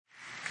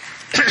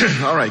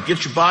All right,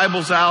 get your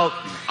Bibles out,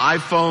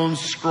 iPhones,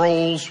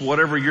 scrolls,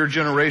 whatever your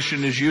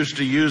generation is used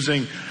to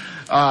using.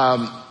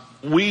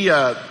 We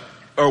are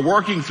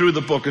working through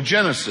the book of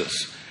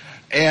Genesis.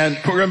 And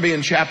we're going to be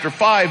in chapter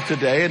 5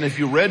 today. And if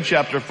you read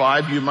chapter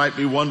 5, you might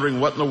be wondering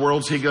what in the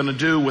world is he going to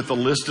do with a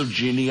list of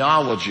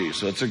genealogies.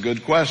 So that's a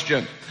good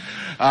question.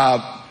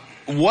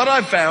 What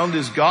I found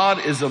is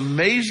God is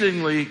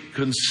amazingly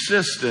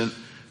consistent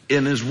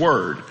in his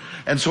word.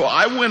 And so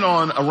I went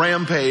on a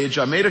rampage.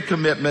 I made a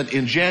commitment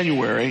in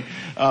January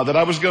that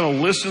I was going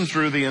to listen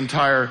through the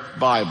entire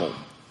Bible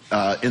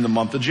in the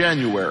month of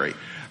January.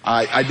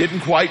 I didn't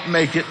quite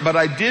make it, but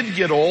I did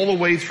get all the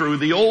way through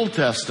the Old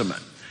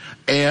Testament.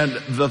 And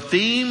the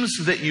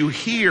themes that you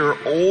hear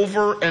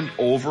over and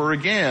over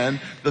again,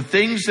 the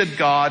things that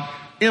God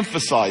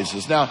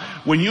emphasizes. Now,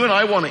 when you and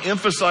I want to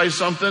emphasize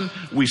something,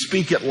 we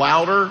speak it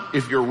louder.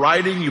 If you're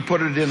writing, you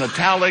put it in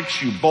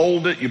italics, you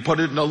bold it, you put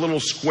it in a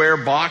little square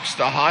box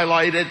to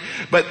highlight it.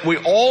 But we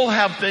all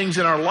have things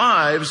in our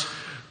lives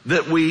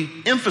that we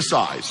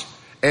emphasize.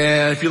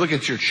 And if you look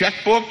at your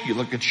checkbook, you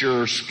look at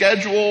your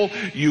schedule,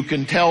 you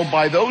can tell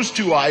by those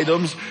two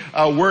items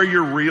where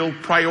your real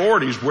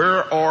priorities,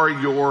 where are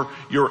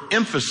your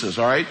emphasis,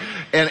 all right?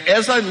 And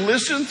as I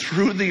listened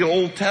through the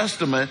Old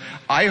Testament,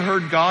 I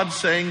heard God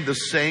saying the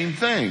same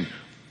thing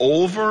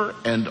over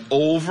and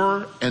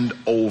over and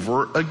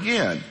over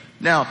again.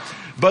 Now,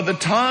 by the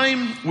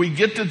time we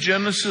get to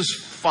Genesis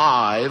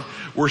 5,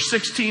 we're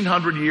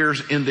 1,600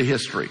 years into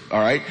history, all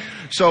right?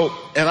 So,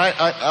 and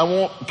I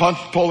won't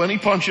pull any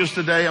punches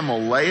today. I'm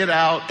going to lay it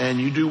out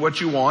and you do what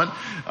you want.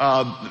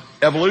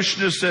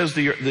 Evolutionist says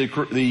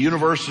the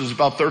universe is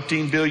about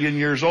 13 billion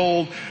years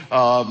old.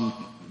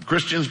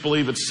 Christians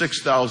believe it's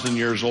 6,000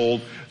 years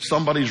old.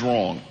 Somebody's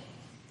wrong.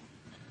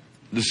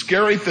 The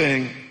scary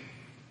thing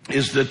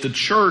is that the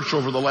church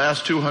over the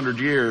last 200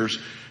 years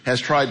has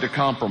tried to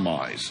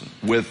compromise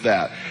with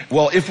that.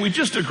 Well, if we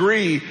just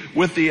agree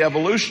with the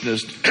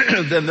evolutionist,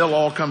 then they'll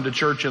all come to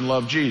church and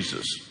love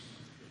Jesus.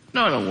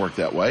 No, it don't work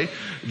that way.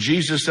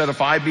 Jesus said, if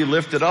I be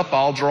lifted up,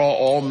 I'll draw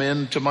all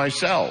men to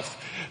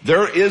myself.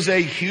 There is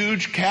a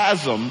huge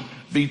chasm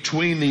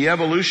between the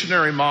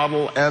evolutionary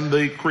model and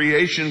the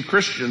creation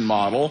Christian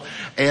model.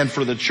 And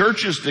for the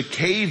churches to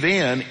cave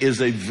in is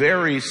a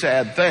very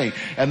sad thing.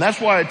 And that's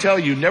why I tell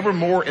you, never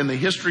more in the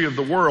history of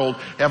the world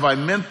have I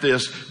meant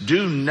this.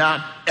 Do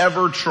not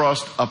ever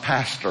trust a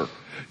pastor.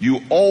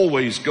 You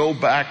always go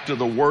back to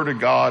the Word of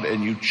God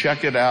and you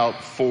check it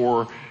out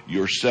for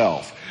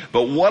yourself.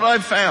 But what I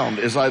found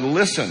is I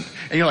listened.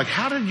 And you're like,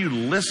 how did you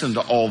listen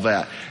to all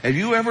that? Have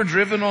you ever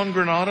driven on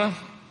Granada?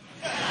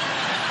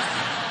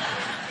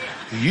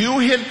 You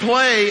hit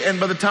play, and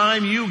by the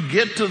time you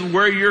get to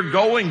where you're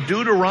going,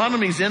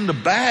 Deuteronomy's in the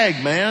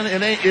bag, man.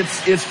 And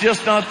it's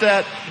just not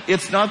that,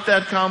 it's not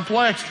that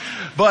complex.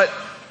 But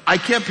I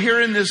kept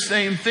hearing this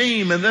same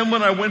theme, and then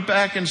when I went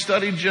back and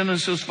studied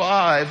Genesis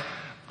 5,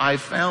 I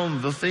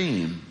found the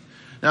theme.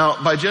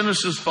 Now, by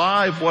Genesis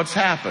 5, what's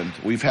happened?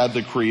 We've had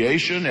the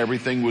creation.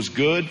 Everything was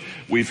good.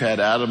 We've had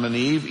Adam and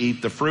Eve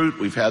eat the fruit.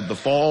 We've had the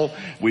fall.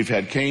 We've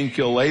had Cain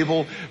kill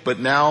Abel. But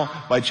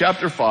now, by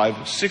chapter 5,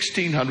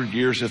 1,600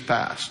 years have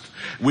passed.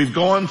 We've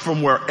gone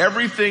from where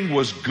everything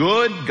was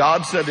good.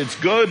 God said it's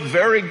good,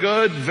 very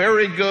good,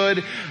 very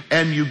good.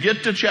 And you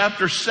get to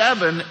chapter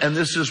 7, and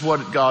this is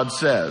what God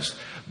says.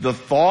 The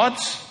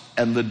thoughts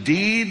and the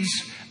deeds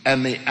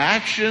and the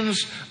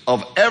actions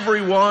of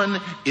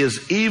everyone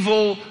is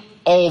evil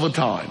all the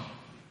time.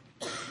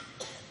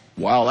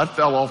 Wow, that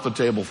fell off the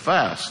table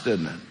fast,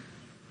 didn't it?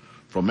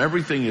 From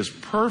everything is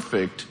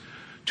perfect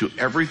to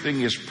everything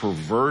is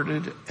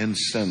perverted and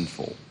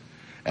sinful.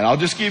 And I'll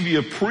just give you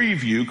a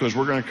preview because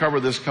we're going to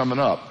cover this coming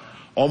up.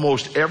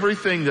 Almost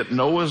everything that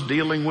Noah's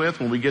dealing with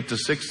when we get to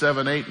 6,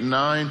 7, 8, and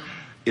 9,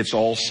 it's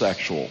all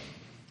sexual.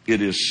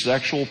 It is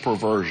sexual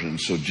perversion.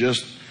 So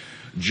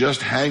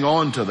just hang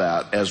on to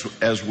that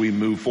as we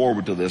move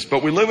forward to this.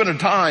 But we live in a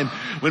time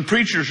when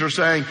preachers are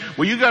saying,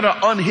 well, you got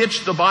to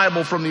unhitch the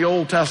Bible from the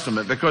Old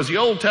Testament because the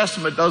Old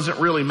Testament doesn't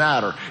really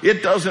matter.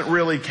 It doesn't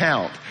really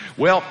count.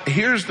 Well,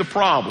 here's the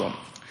problem.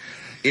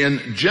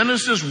 In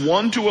Genesis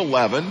 1 to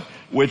 11,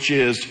 which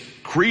is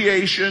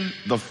creation,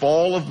 the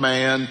fall of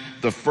man,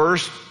 the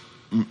first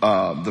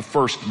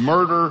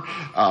murder,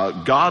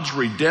 God's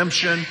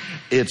redemption,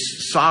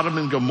 it's Sodom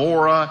and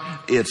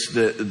Gomorrah, it's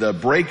the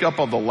breakup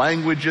of the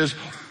languages.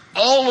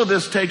 All of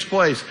this takes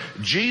place.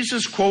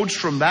 Jesus quotes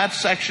from that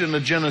section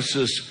of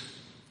Genesis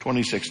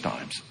 26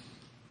 times.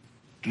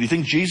 Do you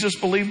think Jesus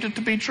believed it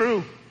to be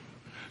true?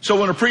 So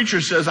when a preacher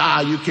says,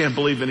 you can't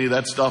believe any of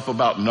that stuff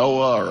about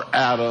Noah or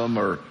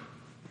Adam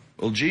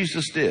well,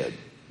 Jesus did.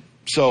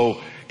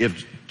 So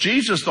if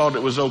Jesus thought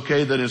it was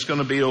okay, then it's going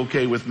to be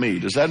okay with me.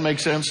 Does that make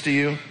sense to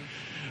you?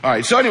 All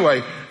right. So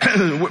anyway,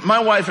 my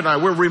wife and I,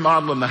 we're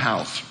remodeling the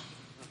house.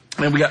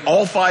 And we got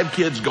all 5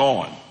 kids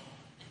gone.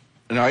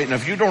 All right. And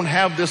if you don't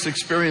have this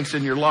experience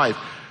in your life,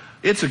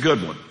 it's a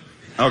good one.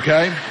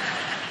 Okay.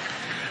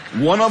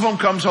 One of them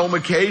comes home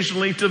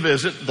occasionally to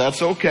visit.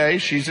 That's okay.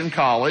 She's in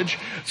college.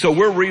 So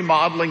we're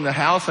remodeling the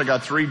house. I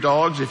got 3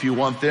 dogs. If you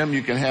want them,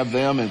 you can have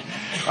them.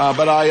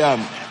 But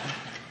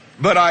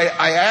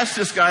I asked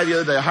this guy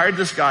the other day, I hired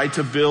this guy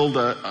to build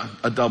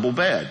a double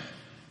bed.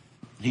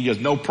 He goes,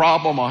 no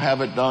problem, I'll have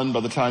it done by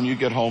the time you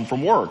get home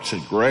from work. I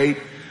said, great.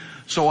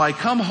 So I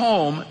come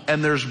home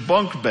and there's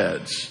bunk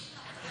beds.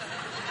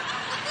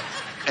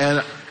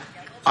 And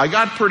I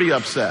got pretty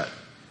upset.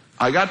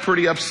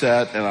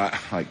 And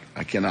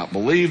I cannot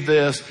believe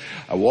this.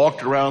 I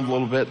walked around a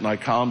little bit and I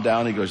calmed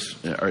down. He goes,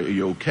 are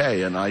you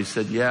okay? And I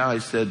said, yeah. I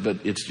said,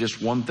 but it's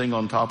just one thing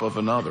on top of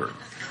another.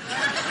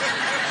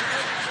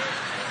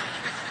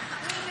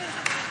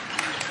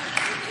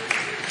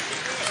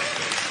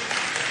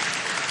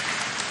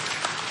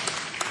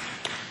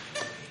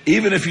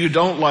 Even if you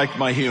don't like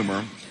my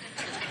humor,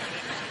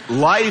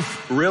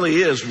 life really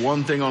is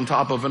one thing on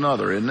top of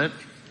another, isn't it?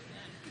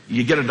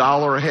 You get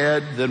 $1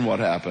 ahead, then what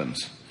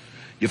happens?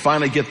 You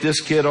finally get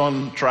this kid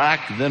on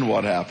track, then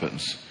what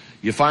happens?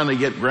 You finally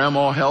get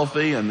grandma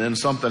healthy, and then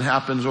something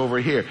happens over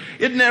here.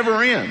 It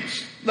never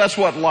ends. That's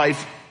what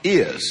life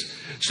is.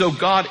 So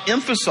God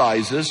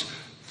emphasizes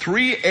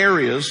 3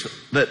 areas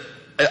that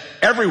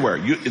everywhere.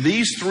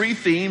 These 3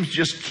 themes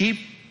just keep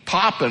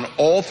popping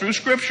all through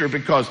Scripture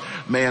because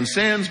man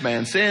sins,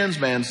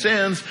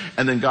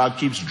 and then God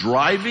keeps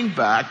driving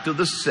back to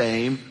the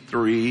same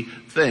 3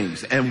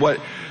 things. And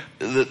what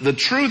the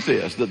truth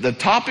is that the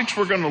topics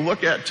we're going to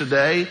look at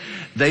today,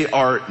 they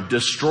are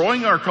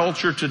destroying our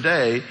culture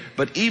today,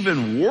 but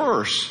even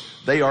worse,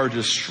 they are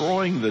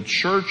destroying the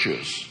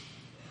churches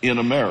in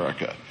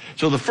America.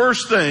 So the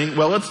first thing,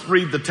 well, let's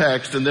read the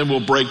text and then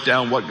we'll break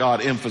down what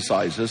God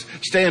emphasizes.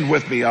 Stand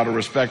with me out of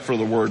respect for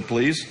the word,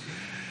 please.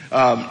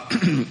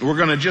 We're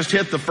going to just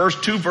hit the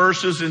first 2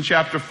 verses in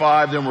chapter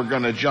 5, then we're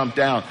going to jump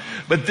down.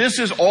 But this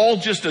is all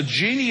just a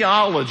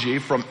genealogy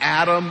from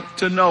Adam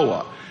to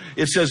Noah.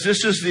 It says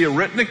this is the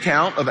written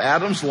account of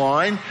Adam's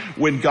line.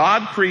 When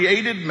God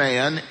created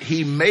man,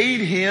 he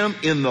made him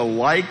in the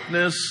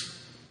likeness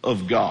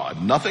of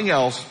God. Nothing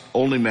else,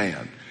 only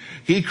man.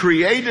 He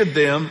created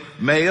them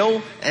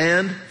male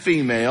and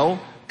female,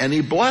 and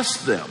he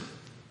blessed them.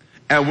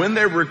 And when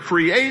they were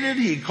created,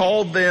 he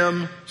called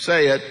them,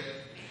 say it.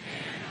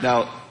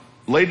 Now,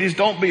 ladies,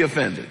 don't be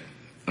offended.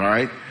 All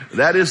right?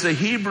 That is the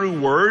Hebrew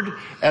word,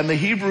 and the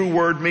Hebrew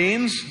word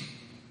means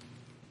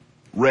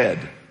red.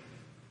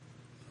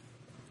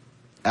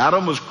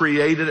 Adam was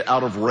created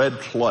out of red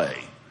clay.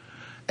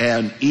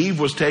 And Eve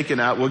was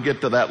taken out, we'll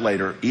get to that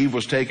later. Eve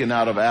was taken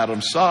out of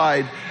Adam's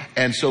side.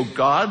 And so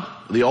God,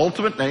 the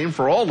ultimate name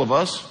for all of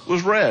us,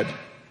 was red.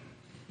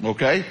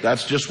 Okay?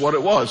 That's just what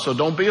it was. So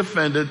don't be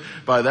offended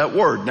by that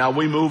word. Now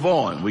we move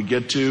on. We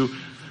get to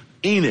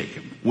Enoch.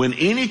 When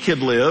Enoch had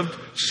lived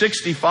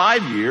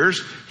 65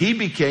 years, he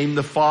became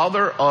the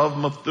father of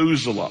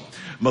Methuselah.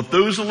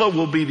 Methuselah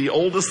will be the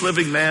oldest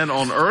living man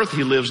on earth.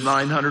 He lives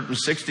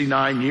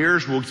 969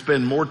 years. We'll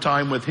spend more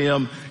time with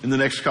him in the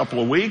next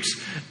couple of weeks.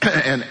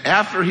 And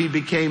after he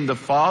became the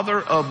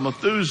father of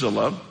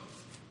Methuselah,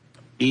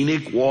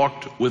 Enoch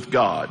walked with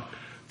God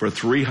for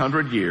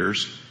 300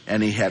 years,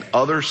 and he had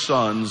other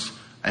sons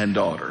and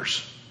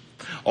daughters.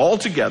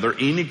 Altogether,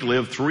 Enoch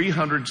lived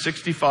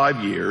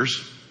 365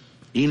 years.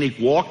 Enoch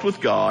walked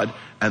with God,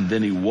 and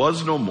then he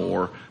was no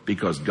more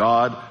because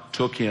God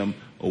took him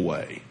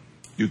away.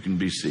 You can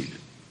be seated.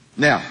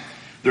 Now,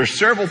 there are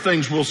several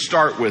things we'll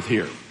start with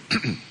here.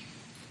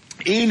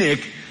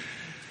 Enoch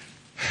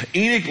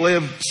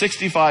lived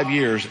 65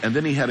 years, and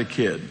then he had a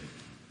kid.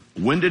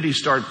 When did he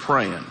start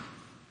praying?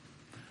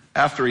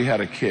 After he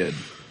had a kid.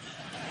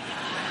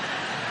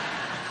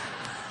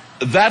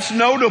 That's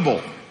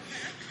notable.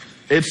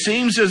 It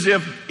seems as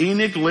if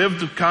Enoch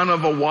lived kind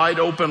of a wide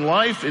open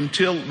life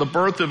until the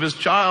birth of his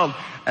child,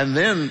 and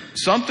then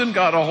something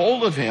got a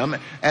hold of him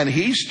and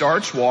he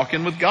starts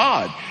walking with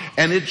God,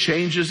 and it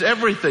changes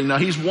everything. Now,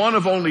 he's one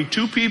of only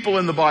 2 people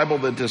in the Bible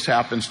that this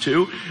happens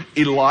to.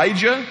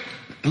 Elijah,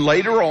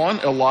 later on,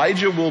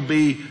 Elijah will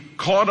be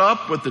caught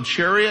up with the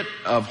chariot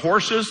of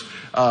horses.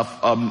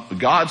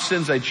 God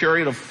sends a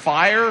chariot of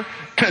fire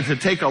to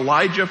take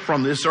Elijah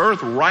from this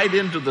earth right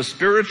into the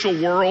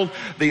spiritual world.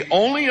 The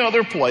only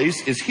other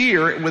place is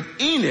here with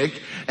Enoch,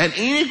 and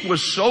Enoch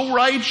was so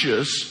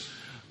righteous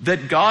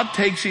that God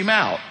takes him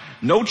out.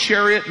 No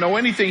chariot, no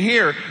anything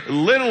here.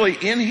 Literally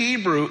in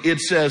Hebrew, it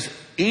says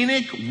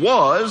Enoch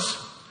was,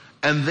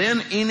 and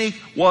then Enoch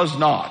was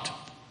not.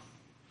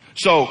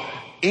 So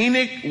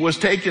Enoch was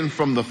taken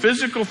from the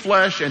physical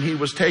flesh, and he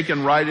was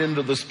taken right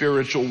into the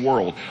spiritual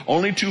world.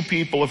 Only 2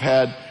 people have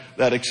had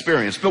that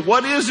experience. But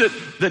what is it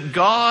that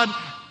God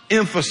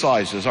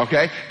emphasizes,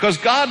 okay? Because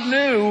God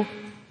knew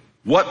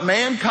what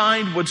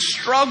mankind would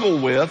struggle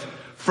with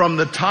from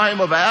the time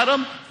of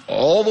Adam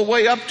all the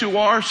way up to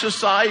our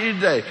society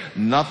today.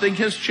 Nothing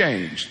has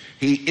changed.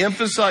 He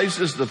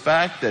emphasizes the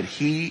fact that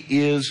he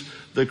is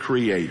the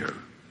creator.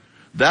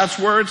 That's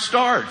where it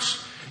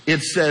starts.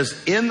 It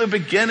says, in the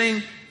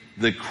beginning,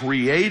 the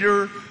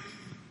creator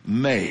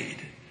made.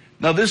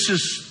 Now this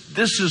is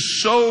This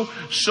is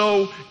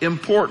so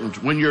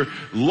important. When you're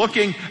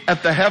looking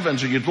at the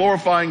heavens, are you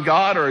glorifying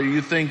God, or are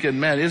you thinking,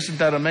 man, isn't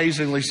that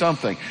amazingly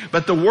something?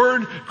 But the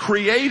word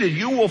created,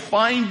 you will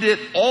find it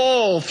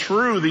all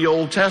through the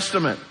Old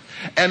Testament.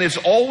 And it's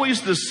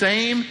always the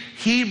same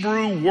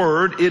Hebrew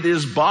word. It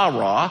is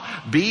bara,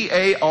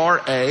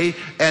 B-A-R-A,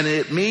 and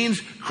it means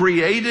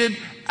created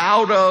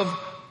out of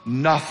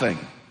nothing.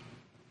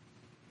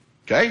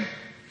 Okay?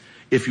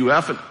 If you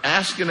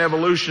ask an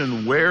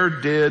evolution, where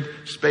did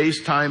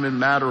space, time, and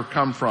matter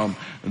come from?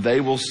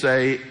 They will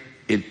say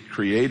it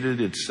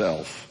created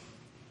itself.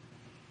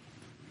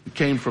 It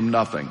came from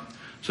nothing.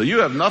 So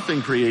you have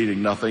nothing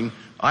creating nothing.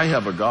 I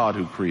have a God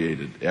who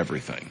created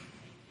everything.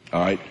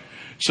 All right?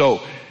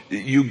 So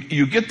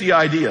you get the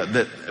idea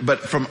that, but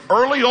from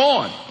early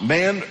on,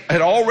 man had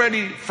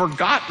already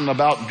forgotten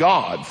about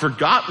God,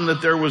 forgotten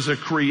that there was a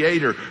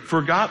creator,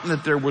 forgotten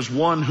that there was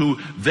one who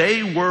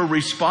they were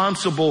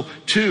responsible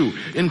to.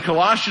 In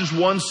Colossians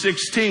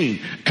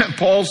 1:16,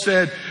 Paul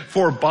said,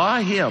 for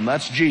by him,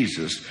 that's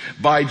Jesus,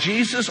 by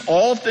Jesus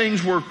all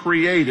things were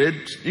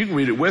created, you can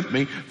read it with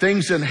me,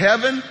 things in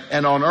heaven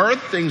and on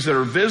earth, things that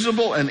are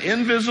visible and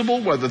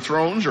invisible, whether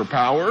thrones or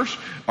powers,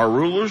 or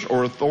rulers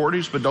or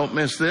authorities, but don't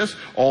miss this,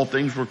 all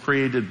things were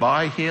created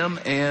by him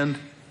and,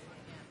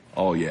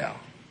 oh yeah.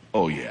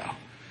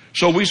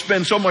 So we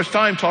spend so much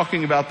time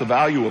talking about the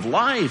value of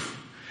life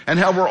and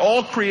how we're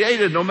all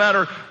created, no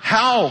matter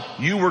how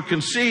you were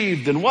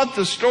conceived and what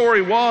the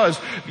story was.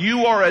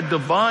 You are a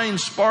divine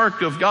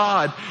spark of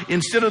God.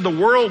 Instead of the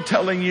world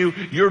telling you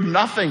you're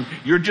nothing,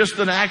 you're just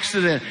an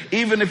accident.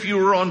 Even if you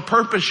were on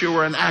purpose, you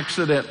were an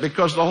accident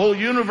because the whole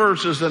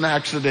universe is an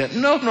accident.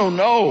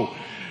 No.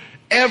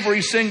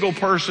 Every single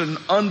person,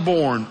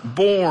 unborn,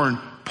 born,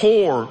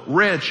 poor,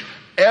 rich,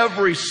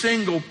 every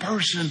single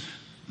person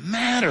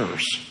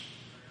matters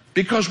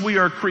because we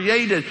are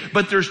created.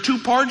 But there's two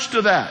parts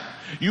to that.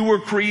 You were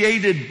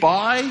created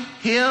by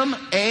him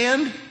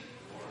and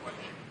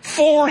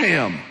for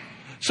him.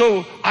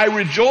 So I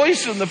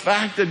rejoice in the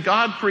fact that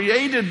God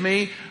created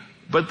me,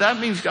 but that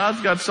means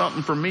God's got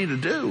something for me to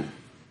do.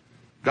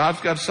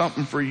 God's got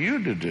something for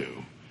you to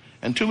do.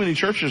 And too many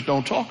churches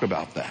don't talk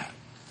about that.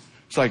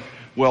 It's like,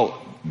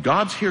 well,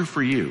 God's here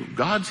for you.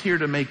 God's here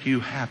to make you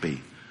happy.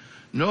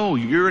 No,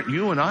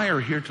 you and I are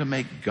here to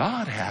make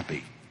God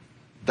happy.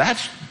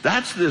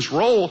 That's this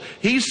role.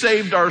 He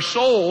saved our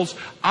souls.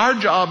 Our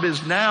job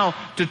is now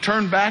to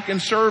turn back and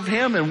serve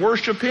him and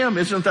worship him.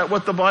 Isn't that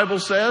what the Bible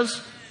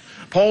says?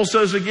 Paul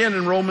says again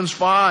in Romans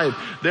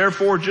 5,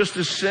 therefore just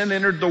as sin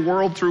entered the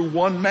world through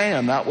one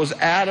man, that was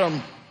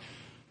Adam,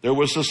 there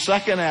was a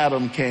second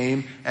Adam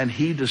came and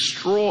he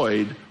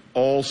destroyed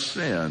all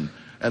sin.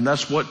 And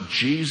that's what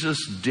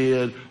Jesus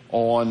did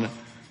on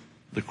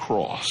the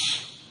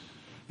cross.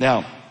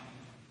 Now,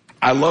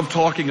 I love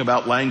talking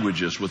about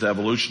languages with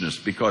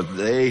evolutionists because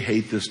they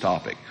hate this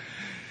topic.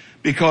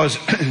 Because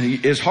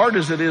as hard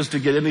as it is to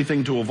get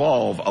anything to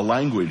evolve, a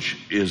language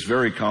is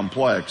very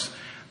complex.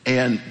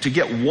 And to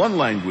get one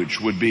language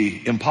would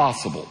be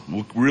impossible.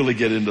 We'll really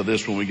get into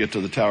this when we get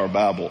to the Tower of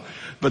Babel.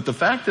 But the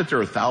fact that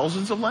there are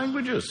thousands of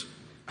languages,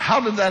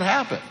 how did that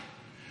happen?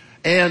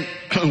 And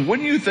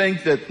wouldn't you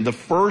think that the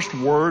first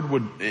word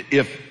would,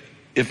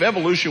 if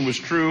evolution was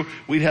true,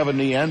 we'd have a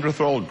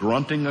Neanderthal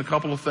grunting a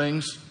couple of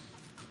things?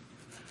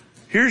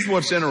 Here's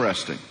what's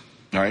interesting.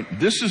 All right.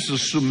 This is a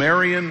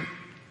Sumerian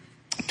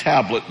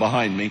tablet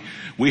behind me.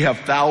 We have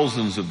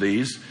thousands of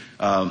these.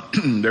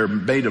 They're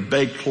made of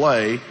baked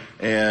clay.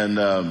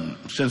 And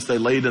since they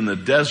laid in the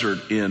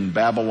desert in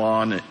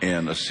Babylon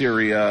and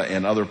Assyria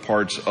and other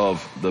parts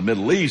of the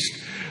Middle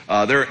East,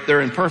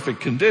 they're in perfect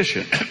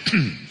condition.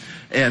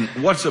 And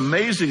what's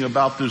amazing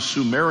about this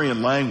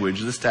Sumerian language,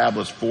 this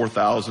tablet's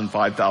 4,000,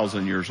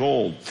 5,000 years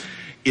old,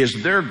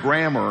 is their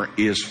grammar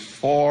is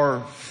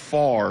far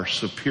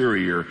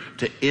superior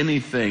to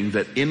anything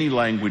that any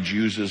language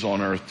uses on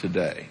earth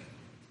today.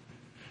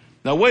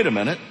 Now wait a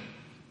minute.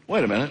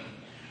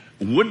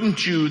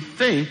 Wouldn't you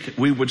think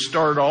we would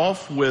start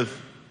off with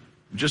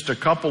just a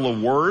couple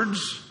of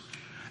words,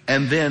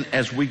 and then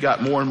as we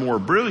got more and more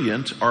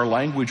brilliant, our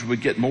language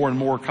would get more and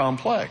more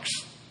complex?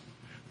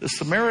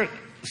 The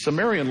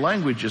Sumerian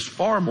language is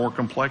far more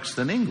complex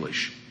than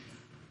English.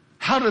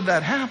 How did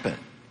that happen?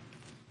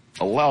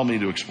 Allow me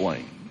to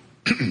explain.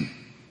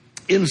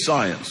 In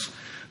science,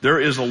 there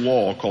is a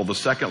law called the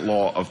second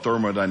law of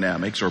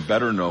thermodynamics, or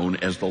better known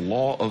as the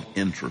law of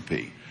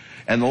entropy.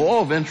 And the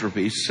law of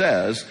entropy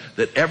says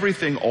that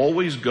everything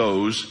always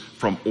goes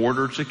from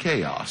order to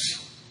chaos.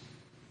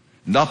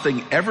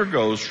 Nothing ever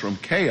goes from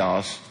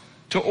chaos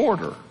to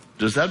order.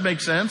 Does that make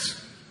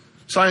sense?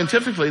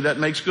 Scientifically, that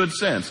makes good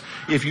sense.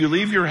 If you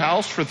leave your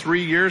house for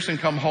 3 years and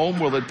come home,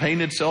 will it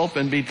paint itself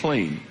and be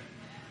clean?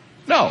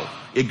 No.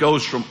 It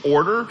goes from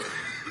order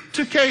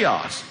to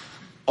chaos.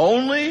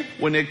 Only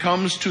when it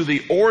comes to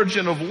the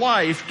origin of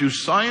life do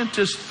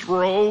scientists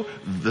throw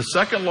the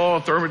second law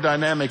of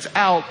thermodynamics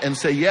out and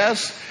say,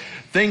 yes,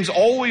 things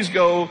always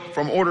go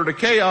from order to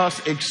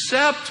chaos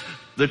except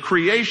the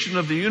creation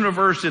of the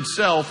universe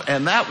itself,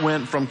 and that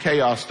went from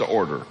chaos to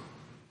order.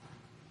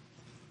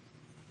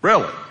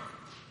 Really.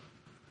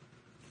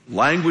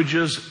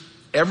 Languages,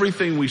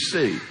 everything we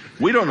see.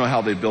 We don't know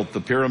how they built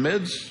the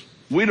pyramids.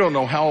 We don't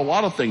know how a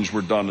lot of things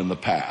were done in the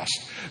past,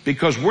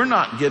 because we're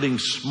not getting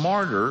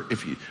smarter.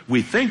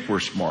 We think we're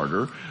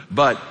smarter,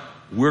 but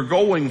we're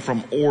going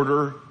from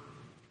order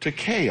to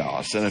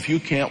chaos. And if you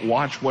can't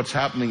watch what's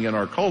happening in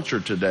our culture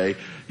today,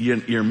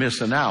 you're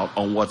missing out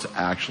on what's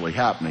actually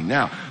happening.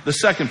 Now, the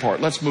second part,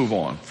 let's move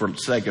on for the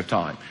sake of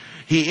time.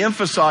 He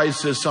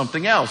emphasizes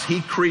something else.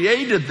 He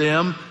created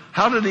them.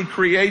 How did he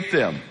create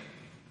them?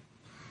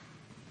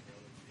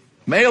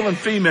 Male and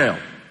female.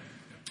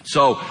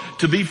 So,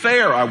 to be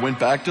fair, I went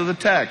back to the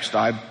text.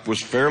 I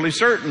was fairly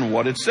certain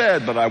what it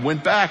said, but I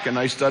went back and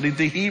I studied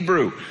the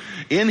Hebrew.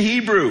 In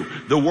Hebrew,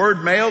 the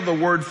word male, the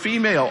word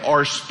female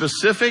are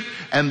specific,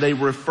 and they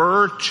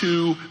refer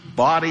to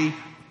body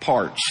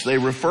parts. They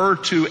refer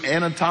to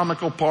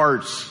anatomical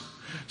parts.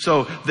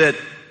 So that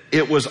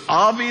it was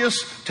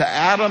obvious to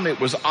Adam,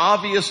 it was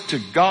obvious to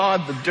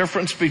God, the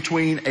difference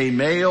between a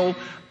male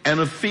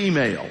and a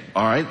female.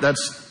 All right,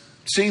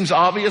 seems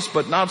obvious,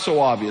 but not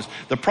so obvious.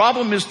 The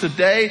problem is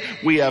today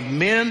we have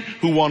men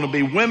who want to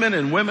be women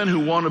and women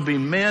who want to be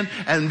men.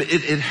 And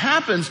it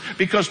happens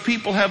because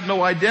people have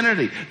no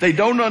identity. They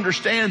don't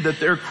understand that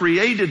they're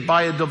created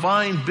by a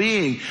divine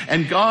being.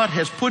 And God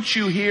has put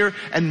you here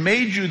and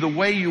made you the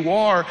way you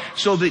are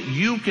so that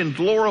you can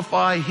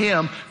glorify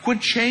Him.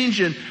 Quit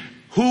changing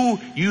who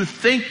you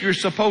think you're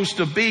supposed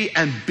to be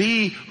and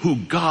be who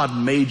God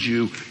made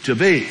you to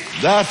be.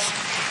 That's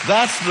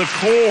the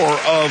core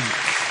of...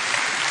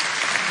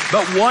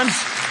 But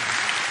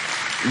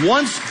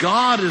once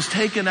God is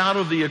taken out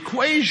of the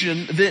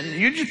equation,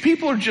 then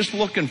people are just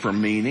looking for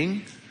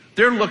meaning.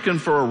 They're looking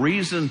for a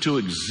reason to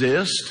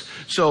exist.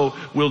 So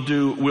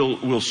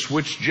we'll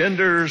switch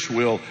genders.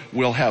 We'll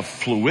have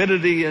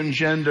fluidity in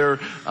gender.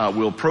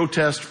 We'll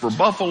protest for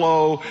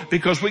Buffalo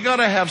because we got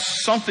to have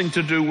something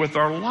to do with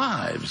our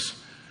lives.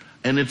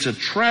 And it's a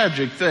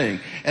tragic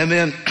thing. And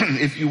then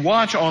if you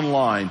watch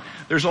online,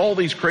 there's all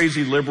these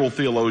crazy liberal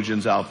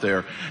theologians out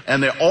there,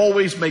 and they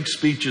always make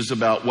speeches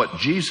about what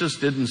Jesus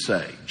didn't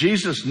say.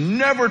 Jesus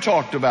never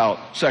talked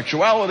about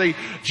sexuality.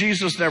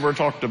 Jesus never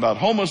talked about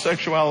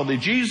homosexuality.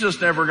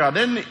 Jesus never got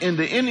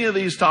into any of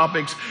these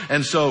topics.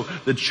 And so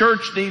the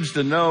church needs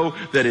to know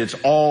that it's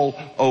all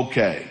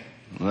okay.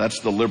 And that's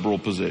the liberal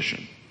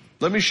position.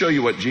 Let me show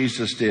you what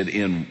Jesus did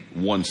in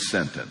one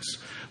sentence.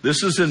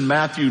 This is in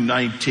Matthew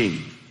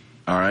 19.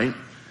 All right.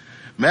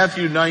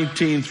 Matthew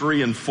 19,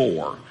 3 and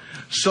 4.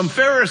 Some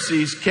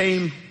Pharisees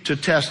came to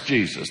test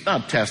Jesus.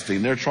 Not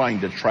testing, they're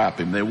trying to trap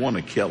him. They want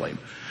to kill him.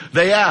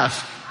 They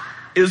asked,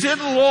 is it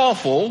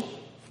lawful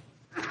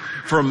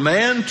for a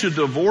man to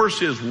divorce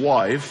his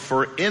wife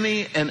for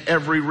any and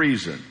every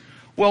reason?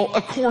 Well,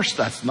 of course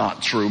that's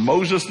not true.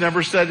 Moses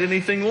never said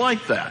anything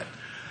like that.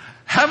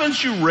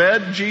 Haven't you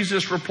read,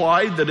 Jesus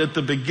replied, that at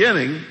the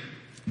beginning,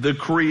 the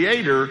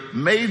Creator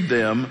made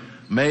them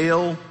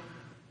male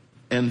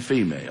and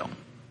female?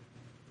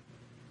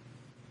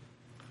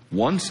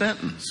 One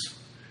sentence.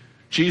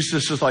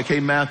 Jesus is like, hey,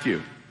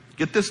 Matthew,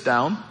 get this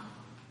down.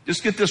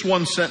 Just get this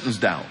one sentence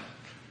down,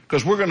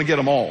 because we're going to get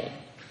them all.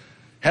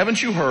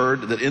 Haven't you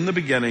heard that in the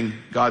beginning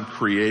God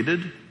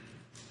created,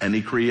 and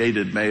He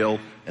created male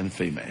and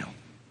female?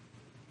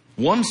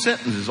 One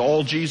sentence is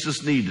all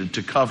Jesus needed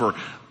to cover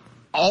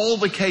all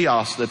the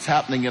chaos that's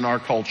happening in our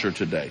culture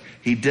today.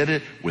 He did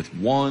it with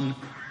one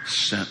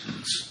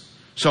sentence.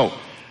 So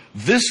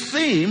this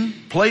theme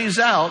plays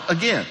out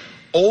again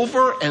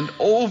over and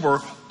over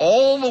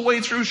all the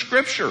way through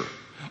Scripture,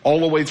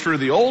 all the way through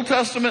the Old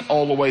Testament,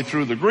 all the way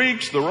through the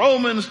Greeks, the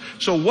Romans.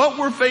 So what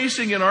we're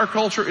facing in our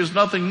culture is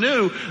nothing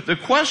new. The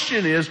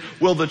question is,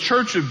 will the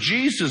Church of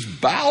Jesus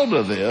bow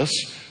to this,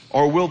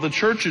 or will the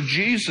Church of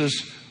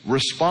Jesus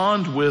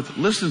respond with,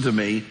 listen to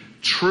me,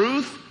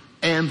 truth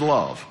and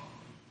love?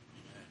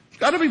 It's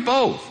got to be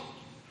both.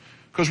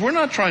 Because we're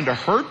not trying to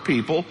hurt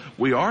people,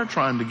 we are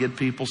trying to get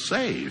people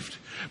saved.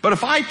 But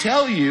if I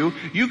tell you,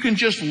 you can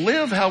just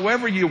live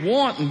however you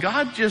want and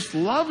God just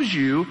loves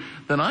you,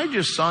 then I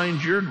just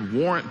signed your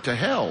warrant to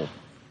hell,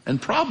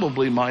 and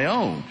probably my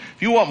own.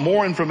 If you want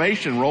more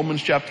information,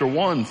 Romans chapter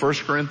 1, 1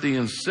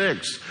 Corinthians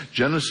 6,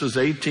 Genesis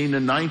 18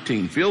 and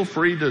 19, feel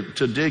free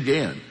to dig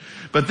in.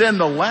 But then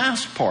the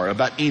last part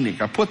about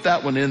Enoch, I put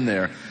that one in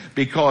there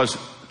because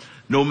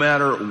no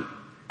matter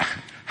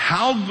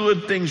how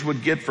good things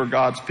would get for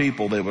God's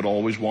people, they would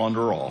always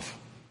wander off.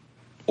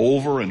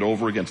 Over and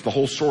over again. It's the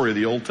whole story of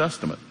the Old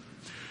Testament.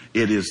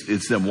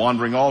 It's them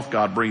wandering off,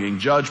 God bringing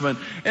judgment,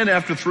 and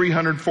after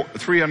 300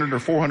 or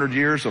 400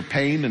 years of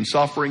pain and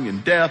suffering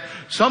and death,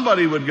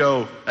 somebody would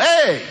go,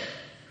 hey,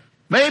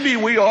 maybe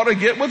we ought to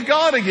get with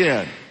God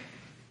again.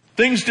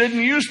 Things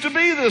didn't used to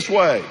be this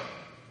way.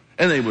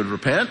 And they would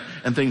repent,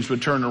 and things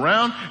would turn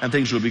around, and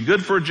things would be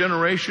good for a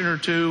generation or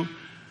two.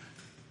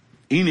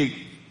 Enoch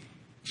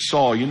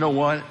saw, you know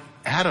what?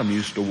 Adam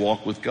used to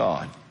walk with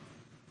God.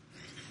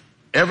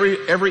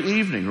 Every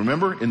evening,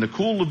 remember? In the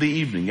cool of the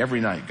evening, every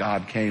night,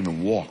 God came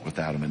and walked with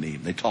Adam and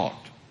Eve. They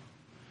talked.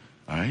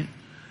 All right?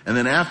 And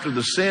then after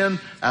the sin,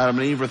 Adam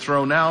and Eve are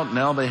thrown out.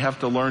 Now they have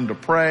to learn to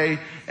pray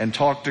and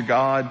talk to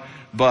God.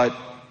 But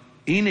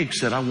Enoch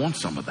said, I want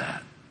some of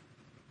that.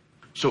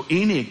 So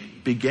Enoch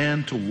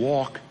began to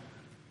walk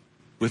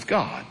with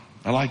God.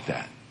 I like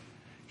that.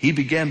 He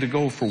began to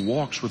go for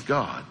walks with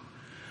God.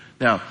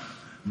 Now,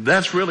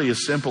 that's really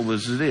as simple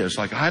as it is.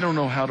 Like, I don't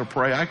know how to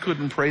pray. I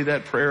couldn't pray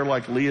that prayer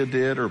like Leah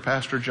did or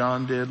Pastor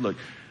John did. Look,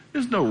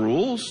 there's no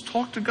rules.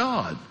 Talk to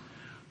God.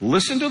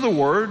 Listen to the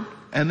word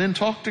and then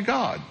talk to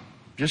God.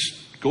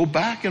 Just go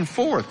back and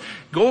forth.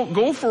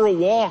 Go for a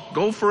walk.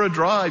 Go for a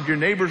drive. Your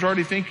neighbors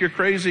already think you're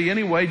crazy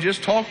anyway.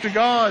 Just talk to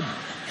God.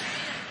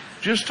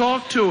 Just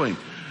talk to Him.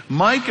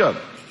 Micah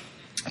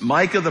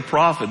the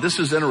prophet. This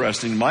is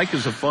interesting.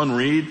 Micah's a fun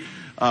read.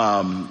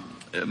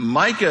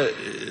 Micah,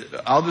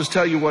 I'll just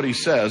tell you what he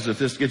says. If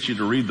this gets you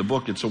to read the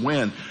book, it's a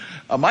win.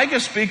 Micah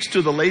speaks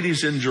to the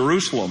ladies in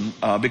Jerusalem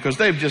because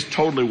they've just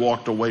totally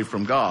walked away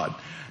from God.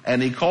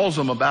 And he calls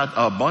them about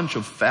a bunch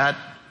of fat,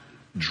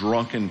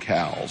 drunken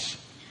cows.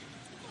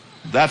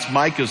 That's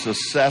Micah's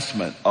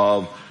assessment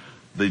of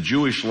the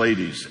Jewish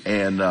ladies.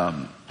 And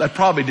that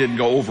probably didn't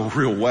go over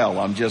real well.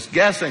 I'm just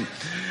guessing.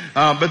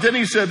 But then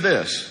he said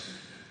this.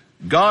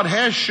 God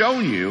has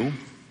shown you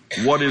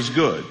what is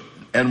good.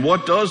 And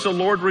what does the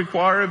Lord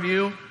require of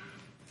you?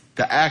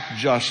 To act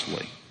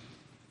justly.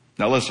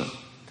 Now listen,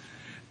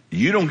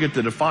 you don't get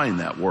to define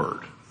that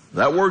word.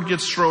 That word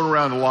gets thrown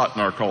around a lot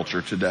in our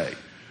culture today.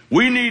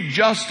 We need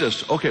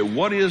justice. Okay,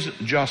 what is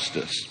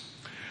justice?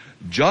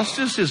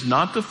 Justice is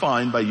not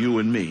defined by you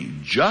and me.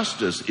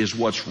 Justice is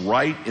what's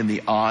right in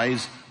the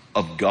eyes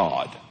of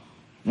God.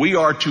 We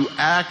are to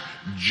act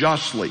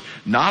justly,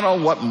 not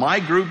on what my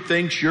group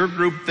thinks, your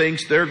group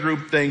thinks, their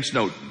group thinks.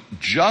 No,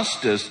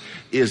 justice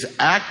is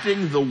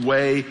acting the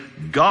way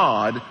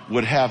God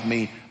would have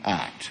me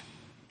act.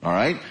 All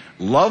right?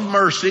 Love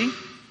mercy.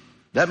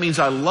 That means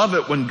I love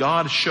it when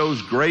God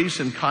shows grace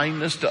and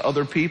kindness to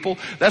other people.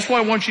 That's why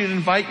I want you to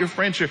invite your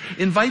friends here.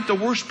 Invite the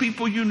worst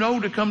people you know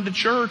to come to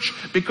church,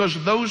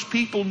 because those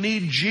people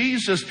need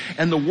Jesus,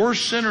 and the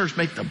worst sinners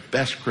make the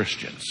best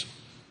Christians.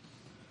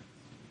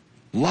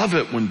 Love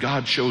it when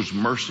God shows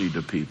mercy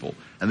to people.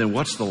 And then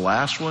what's the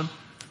last one?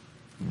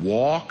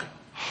 Walk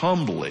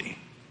humbly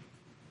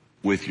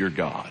with your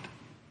God.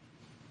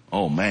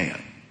 Oh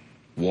man,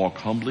 walk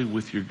humbly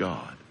with your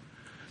God.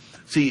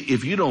 See,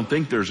 if you don't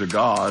think there's a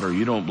God, or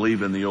you don't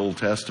believe in the Old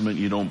Testament,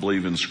 you don't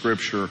believe in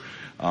Scripture,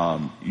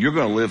 you're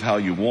going to live how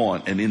you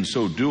want, and in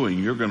so doing,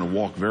 you're going to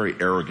walk very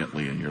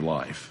arrogantly in your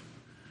life.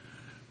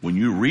 When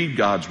you read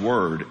God's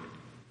Word,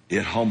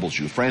 it humbles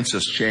you.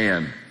 Francis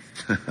Chan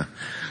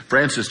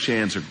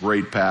Chan's a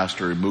great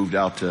pastor. He moved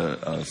out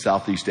to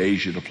Southeast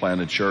Asia to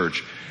plant a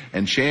church.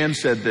 And Chan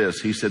said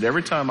this. He said,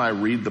 every time I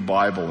read the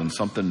Bible and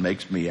something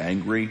makes me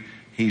angry,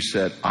 he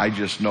said, I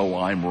just know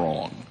I'm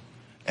wrong.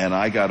 And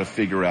I got to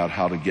figure out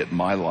how to get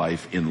my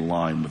life in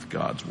line with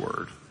God's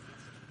Word.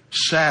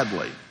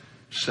 Sadly,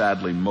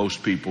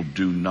 most people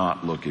do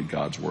not look at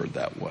God's Word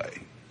that way.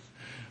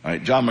 All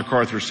right, John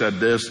MacArthur said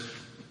this.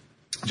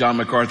 John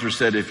MacArthur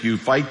said, if you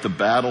fight the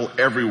battle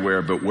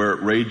everywhere but where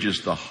it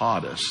rages the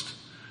hottest,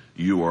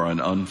 you are an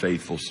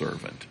unfaithful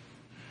servant.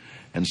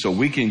 And so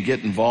we can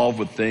get involved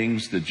with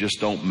things that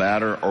just don't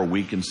matter, or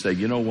we can say,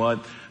 you know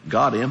what?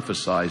 God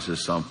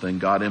emphasizes something.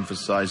 God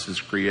emphasizes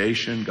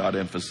creation. God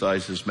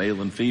emphasizes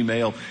male and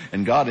female.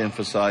 And God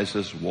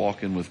emphasizes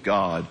walking with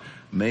God.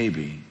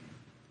 Maybe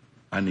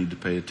I need to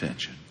pay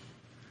attention.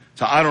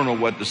 So I don't know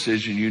what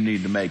decision you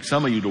need to make.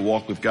 Some of you, to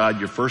walk with God,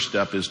 your first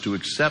step is to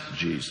accept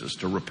Jesus,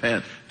 to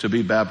repent, to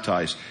be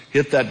baptized.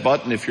 Hit that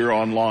button if you're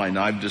online.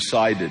 I've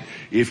decided.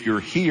 If you're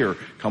here,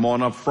 come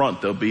on up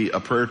front. There'll be a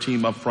prayer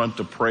team up front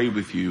to pray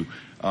with you,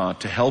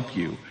 to help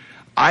you.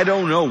 I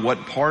don't know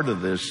what part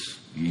of this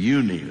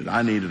you needed.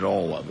 I needed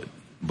all of it.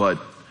 But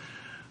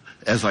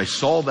as I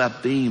saw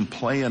that theme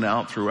playing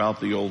out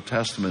throughout the Old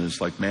Testament, it's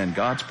like, man,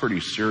 God's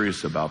pretty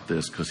serious about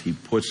this, because He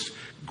puts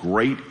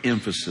great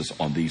emphasis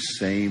on these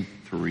same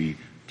three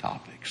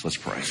topics. Let's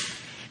pray.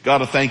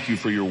 God, I thank You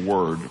for Your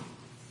Word.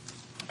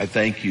 I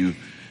thank You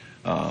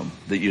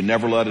that You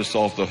never let us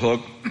off the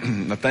hook.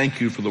 I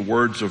thank You for the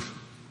words of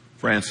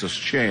Francis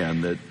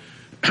Chan, that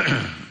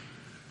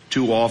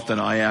too often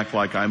I act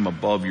like I'm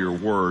above Your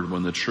Word,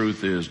 when the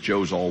truth is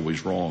Joe's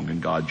always wrong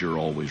and God, You're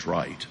always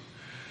right.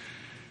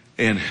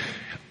 And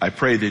I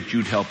pray that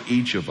You'd help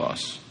each of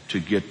us to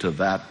get to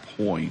that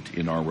point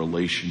in our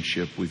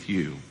relationship with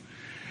You.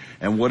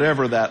 And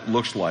whatever that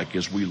looks like,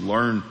 as we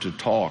learn to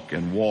talk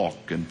and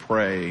walk and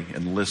pray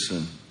and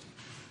listen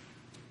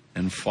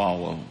and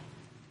follow,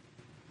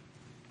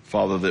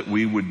 Father, that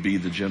we would be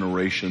the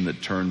generation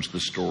that turns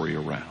the story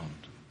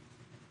around.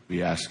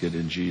 We ask it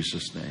in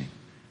Jesus' name.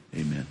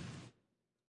 Amen.